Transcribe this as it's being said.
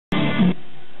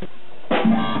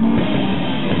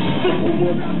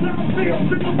well, that's how I feel.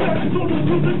 Think of that, so the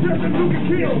truth is death and you can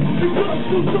kill. Because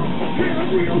you suck,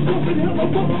 can't real something, hell, a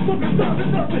motherfucker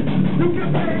stopping nothing. You can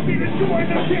pay me to join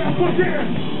the camp for this.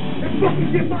 And fucking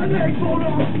get my leg blown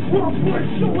off. One foot,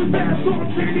 show his ass on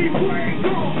TV, playing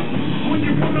golf. When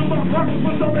you come to my house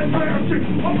for some embarrassing,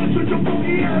 I'm gonna shoot your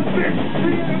funky ass bitch.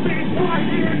 The enemy's right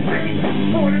here, see?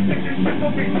 More than taking shit for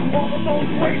me. All of those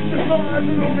wasted lives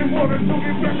and only wanted to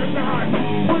get recognized.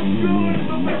 What's good in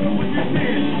the matter when you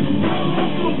did?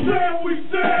 So sad we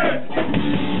said.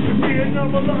 Me and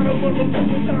I'm a lot of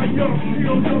motherfuckers die young.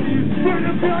 POW's straight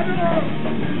up right up.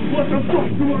 What the fuck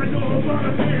do I know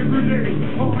about a hand grenade?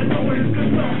 All I know is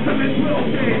good luck and it will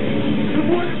be.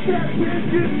 And when it's that bitch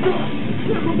gets stuck,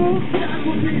 terrible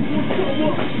casualties will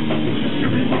show up.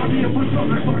 Everybody in my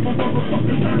stomach, like my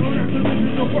motherfuckers, I don't have to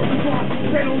listen to purpose one.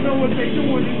 They don't know what they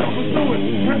doing, it's all we're doing.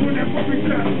 That's when that fucking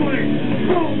fast play.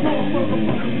 Wrong,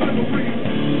 motherfuckers, memory.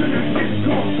 Then that shit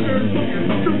called, they're looking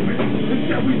stupid.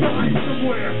 Instead we die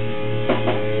somewhere.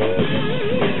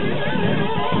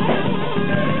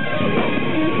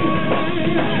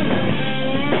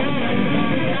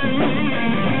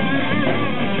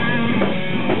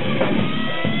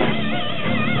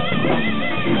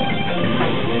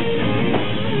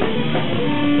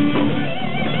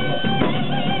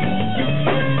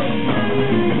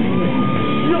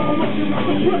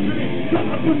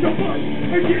 Push your butt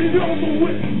and get it over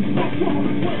with. I'm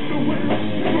calling what's the way.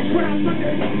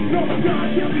 Procrastinate, no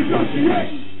goddamn negotiate.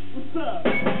 What's up?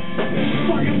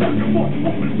 Fire back and forth,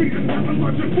 wanna see this happen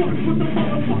like your butt with the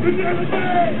motherfucking enemy.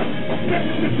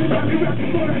 Next to this, I'll be rapping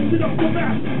for that shit off the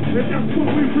map. And that's what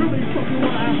we really fucking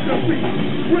wanna have to see.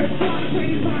 We're trying to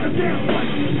take it by a damn fight.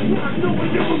 Not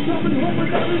knowing if we're coming home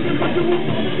without an individual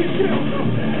wanna get killed.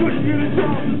 Couldn't get a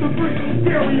job, it's a freaking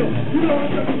stereo. You know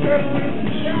what I'm saying?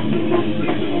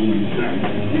 Absolutely no respect.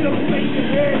 You don't make your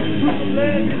head, put the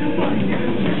leg in your body,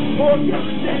 or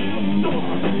goddamn star.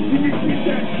 You can keep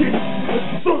that shit, but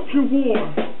fuck your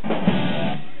war.